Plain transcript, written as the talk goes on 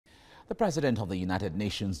The President of the United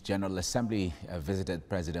Nations General Assembly visited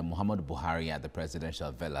President Muhammadu Buhari at the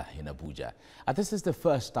presidential villa in Abuja. This is the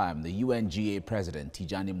first time the UNGA President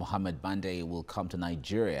Tijjani Muhammad-Bande will come to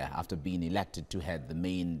Nigeria after being elected to head the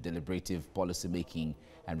main deliberative policymaking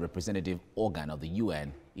and representative organ of the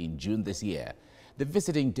UN in June this year. The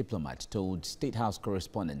visiting diplomat told State House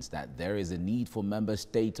Correspondents that there is a need for member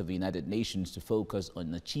states of the United Nations to focus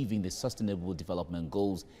on achieving the sustainable development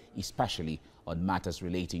goals, especially on matters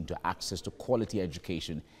relating to access to quality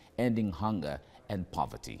education, ending hunger and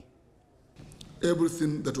poverty.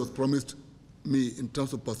 Everything that was promised me in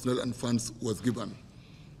terms of personnel and funds was given.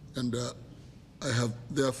 And I have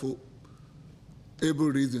therefore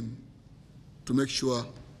every reason to make sure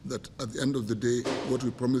that at the end of the day, what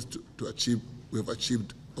we promised to achieve, we have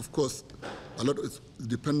achieved. Of course, a lot is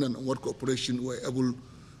dependent on what cooperation we're able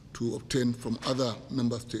to obtain from other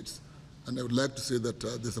member states. And I would like to say that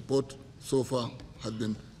the support so far has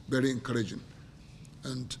been very encouraging.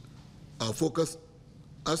 And our focus,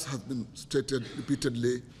 as has been stated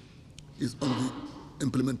repeatedly, is on the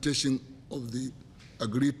implementation of the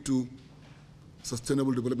agreed to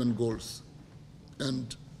sustainable development goals.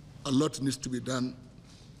 And a lot needs to be done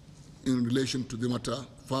in relation to the matter.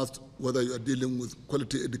 First, whether you are dealing with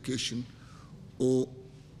quality education or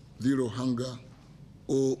zero hunger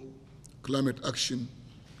or climate action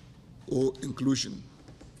or inclusion.